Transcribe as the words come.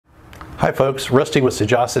Hi folks, Rusty with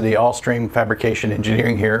Sagacity All-Stream Fabrication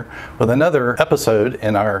Engineering here with another episode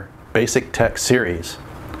in our Basic Tech series.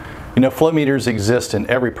 You know, flow meters exist in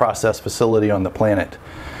every process facility on the planet.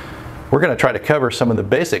 We're going to try to cover some of the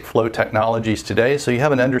basic flow technologies today so you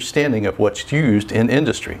have an understanding of what's used in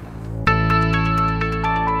industry.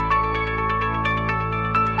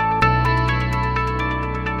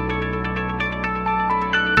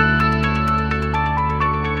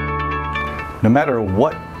 No matter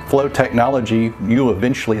what flow technology you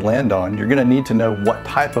eventually land on, you're going to need to know what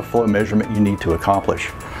type of flow measurement you need to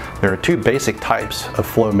accomplish. There are two basic types of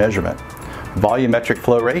flow measurement: volumetric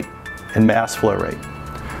flow rate and mass flow rate.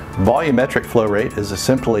 Volumetric flow rate is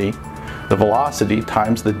simply the velocity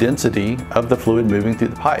times the density of the fluid moving through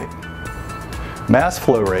the pipe. Mass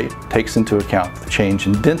flow rate takes into account the change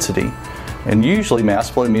in density, and usually mass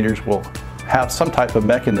flow meters will have some type of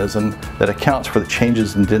mechanism that accounts for the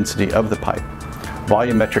changes in density of the pipe.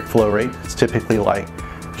 Volumetric flow rate is typically like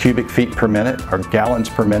cubic feet per minute or gallons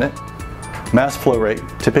per minute. Mass flow rate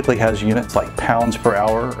typically has units like pounds per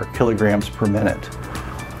hour or kilograms per minute.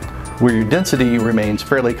 Where your density remains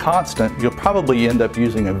fairly constant, you'll probably end up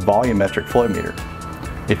using a volumetric flow meter.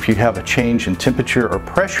 If you have a change in temperature or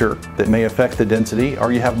pressure that may affect the density,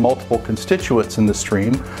 or you have multiple constituents in the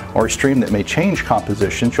stream, or a stream that may change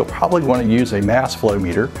compositions, you'll probably want to use a mass flow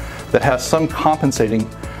meter that has some compensating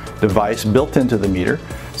device built into the meter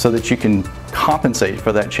so that you can compensate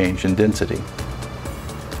for that change in density.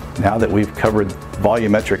 Now that we've covered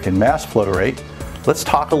volumetric and mass flow rate, let's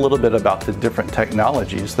talk a little bit about the different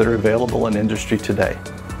technologies that are available in industry today.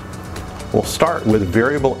 We'll start with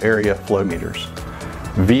variable area flow meters.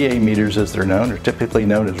 VA meters, as they're known, are typically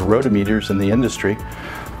known as rotometers in the industry.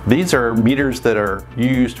 These are meters that are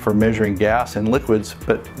used for measuring gas and liquids,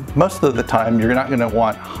 but most of the time you're not going to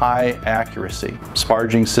want high accuracy.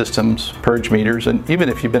 Sparging systems, purge meters, and even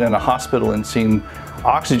if you've been in a hospital and seen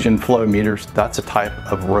oxygen flow meters, that's a type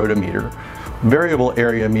of rotometer. Variable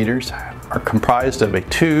area meters are comprised of a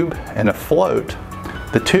tube and a float.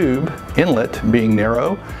 The tube inlet being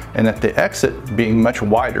narrow and at the exit being much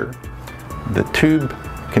wider. The tube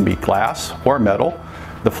can be glass or metal.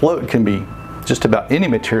 The float can be just about any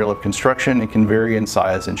material of construction and can vary in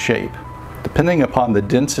size and shape. Depending upon the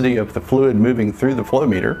density of the fluid moving through the flow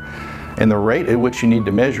meter and the rate at which you need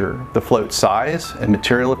to measure, the float size and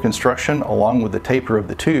material of construction along with the taper of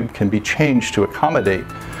the tube can be changed to accommodate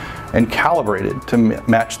and calibrated to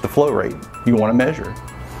match the flow rate you want to measure.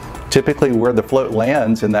 Typically where the float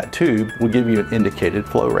lands in that tube will give you an indicated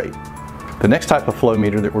flow rate. The next type of flow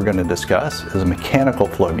meter that we're going to discuss is mechanical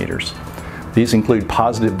flow meters. These include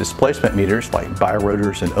positive displacement meters like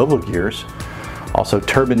birotors and oval gears. Also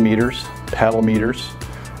turbine meters, paddle meters,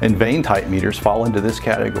 and vane type meters fall into this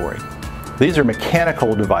category. These are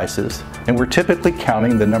mechanical devices, and we're typically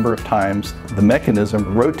counting the number of times the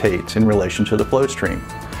mechanism rotates in relation to the flow stream.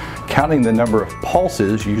 Counting the number of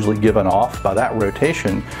pulses usually given off by that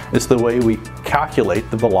rotation is the way we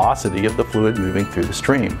calculate the velocity of the fluid moving through the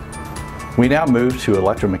stream. We now move to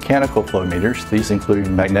electromechanical flow meters. These include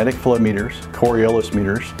magnetic flow meters, Coriolis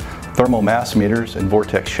meters, thermal mass meters, and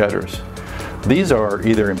vortex shutters. These are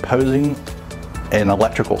either imposing an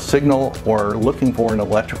electrical signal or looking for an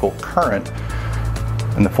electrical current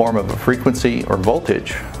in the form of a frequency or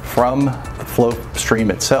voltage from the flow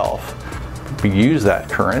stream itself. We use that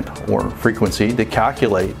current or frequency to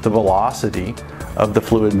calculate the velocity of the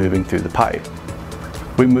fluid moving through the pipe.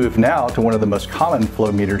 We move now to one of the most common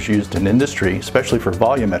flow meters used in industry, especially for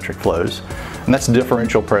volumetric flows, and that's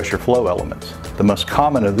differential pressure flow elements. The most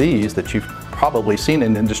common of these that you've probably seen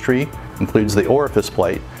in industry includes the orifice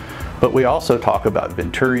plate, but we also talk about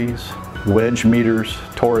venturis, wedge meters,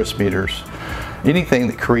 torus meters, anything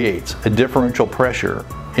that creates a differential pressure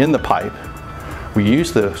in the pipe. We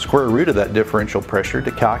use the square root of that differential pressure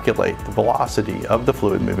to calculate the velocity of the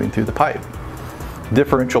fluid moving through the pipe.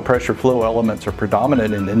 Differential pressure flow elements are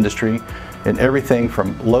predominant in industry in everything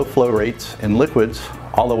from low flow rates in liquids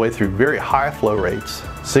all the way through very high flow rates,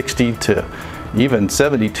 60 to even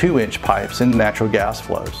 72-inch pipes in natural gas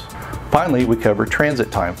flows. Finally, we cover transit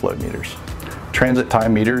time flow meters. Transit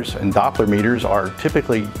time meters and Doppler meters are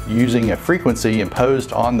typically using a frequency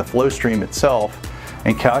imposed on the flow stream itself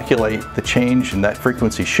and calculate the change in that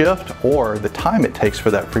frequency shift or the time it takes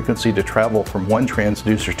for that frequency to travel from one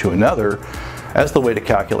transducer to another as the way to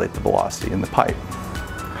calculate the velocity in the pipe.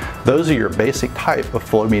 Those are your basic type of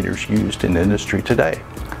flow meters used in industry today.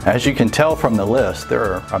 As you can tell from the list, there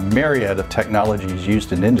are a myriad of technologies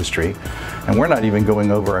used in industry, and we're not even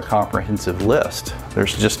going over a comprehensive list.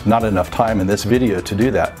 There's just not enough time in this video to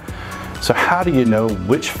do that. So how do you know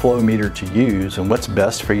which flow meter to use and what's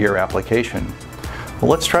best for your application? Well,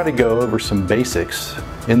 let's try to go over some basics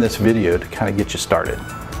in this video to kind of get you started.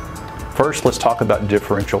 First, let's talk about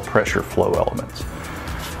differential pressure flow elements.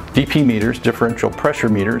 DP meters, differential pressure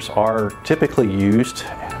meters, are typically used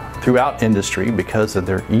throughout industry because of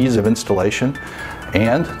their ease of installation,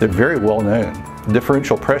 and they're very well known.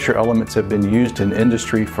 Differential pressure elements have been used in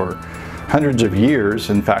industry for hundreds of years.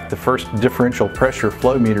 In fact, the first differential pressure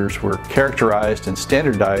flow meters were characterized and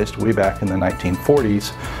standardized way back in the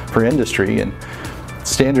 1940s for industry, and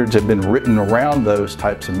standards have been written around those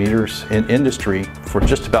types of meters in industry for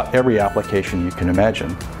just about every application you can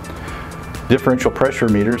imagine. Differential pressure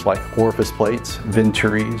meters like orifice plates,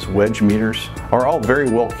 venturis, wedge meters are all very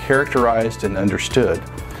well characterized and understood.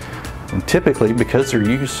 And typically, because they're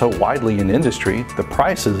used so widely in industry, the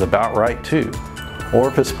price is about right too.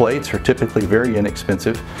 Orifice plates are typically very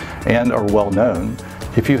inexpensive and are well known.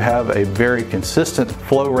 If you have a very consistent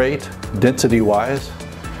flow rate, density-wise,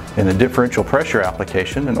 in a differential pressure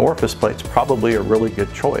application, an orifice plate's probably a really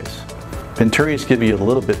good choice. Venturis give you a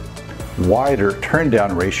little bit wider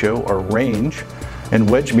turn-down ratio or range, and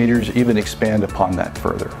wedge meters even expand upon that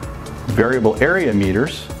further. Variable area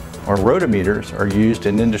meters, or rotometers, are used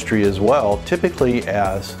in industry as well, typically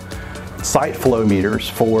as site flow meters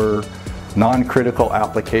for non-critical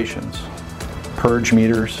applications. Purge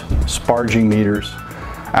meters, sparging meters,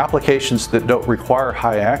 applications that don't require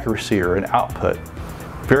high accuracy or an output.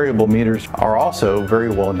 Variable meters are also very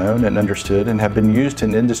well known and understood and have been used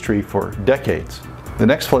in industry for decades. The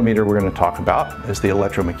next flow meter we're going to talk about is the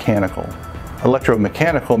electromechanical.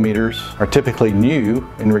 Electromechanical meters are typically new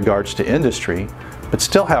in regards to industry, but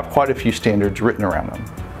still have quite a few standards written around them.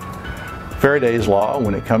 Faraday's law,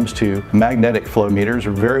 when it comes to magnetic flow meters,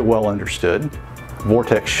 are very well understood.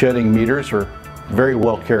 Vortex shedding meters are very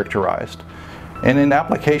well characterized. And in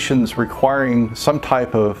applications requiring some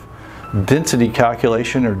type of density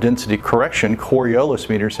calculation or density correction, Coriolis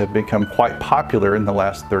meters have become quite popular in the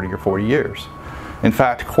last 30 or 40 years. In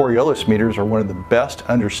fact, Coriolis meters are one of the best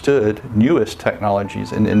understood, newest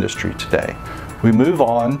technologies in industry today. We move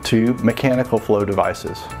on to mechanical flow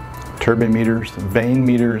devices. Turbine meters, vane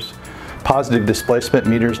meters, positive displacement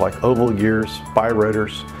meters like oval gears,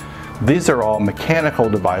 birotors. These are all mechanical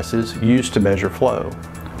devices used to measure flow.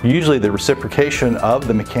 Usually the reciprocation of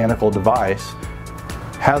the mechanical device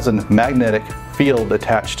has a magnetic field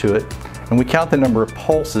attached to it, and we count the number of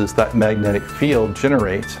pulses that magnetic field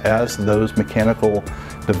generates as those mechanical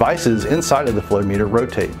devices inside of the flow meter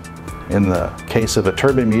rotate. In the case of a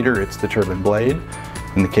turbine meter, it's the turbine blade.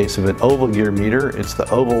 In the case of an oval gear meter, it's the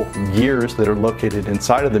oval gears that are located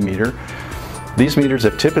inside of the meter. These meters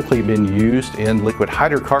have typically been used in liquid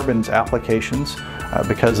hydrocarbons applications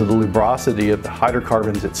because of the lubrosity of the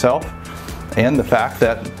hydrocarbons itself, and the fact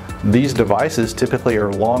that these devices typically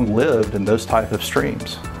are long-lived in those type of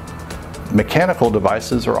streams. Mechanical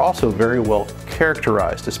devices are also very well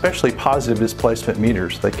characterized, especially positive displacement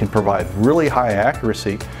meters. They can provide really high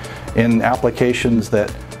accuracy in applications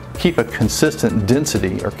that keep a consistent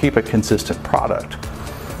density or keep a consistent product.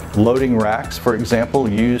 Loading racks, for example,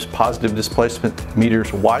 use positive displacement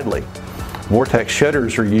meters widely. Vortex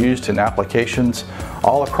shedders are used in applications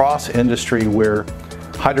all across industry where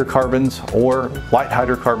hydrocarbons or light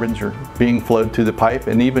hydrocarbons are being flowed through the pipe,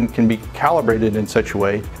 and even can be calibrated in such a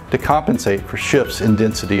way to compensate for shifts in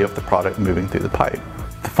density of the product moving through the pipe.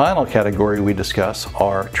 The final category we discuss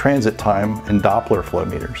are transit time and Doppler flow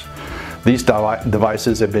meters. These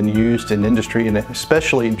devices have been used in industry, and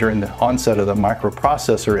especially during the onset of the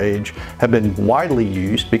microprocessor age, have been widely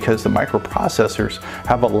used because the microprocessors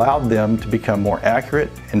have allowed them to become more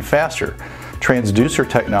accurate and faster. Transducer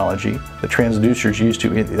technology, the transducers used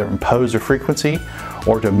to either impose a frequency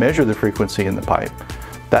or to measure the frequency in the pipe,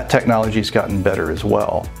 that technology's gotten better as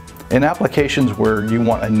well. In applications where you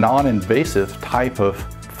want a non-invasive type of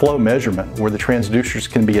flow measurement, where the transducers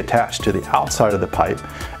can be attached to the outside of the pipe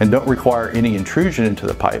and don't require any intrusion into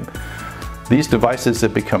the pipe, these devices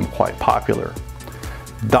have become quite popular.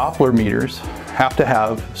 Doppler meters have to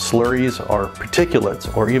have slurries or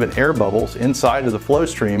particulates or even air bubbles inside of the flow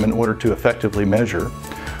stream in order to effectively measure,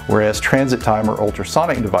 whereas transit time or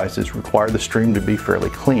ultrasonic devices require the stream to be fairly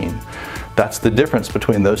clean. That's the difference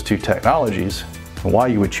between those two technologies and why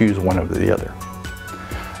you would choose one over the other.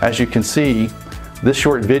 As you can see, this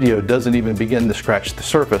short video doesn't even begin to scratch the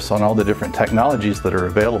surface on all the different technologies that are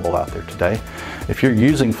available out there today. If you're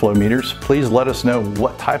using flow meters, please let us know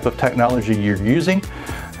what type of technology you're using,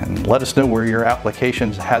 and let us know where your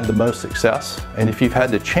applications had the most success. And if you've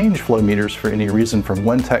had to change flow meters for any reason from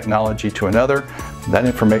one technology to another, that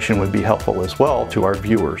information would be helpful as well to our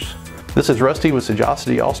viewers. This is Rusty with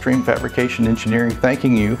Sagacity All-Stream Fabrication Engineering,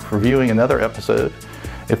 thanking you for viewing another episode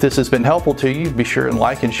If this has been helpful to you, be sure and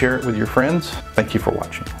like and share it with your friends. Thank you for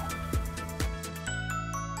watching.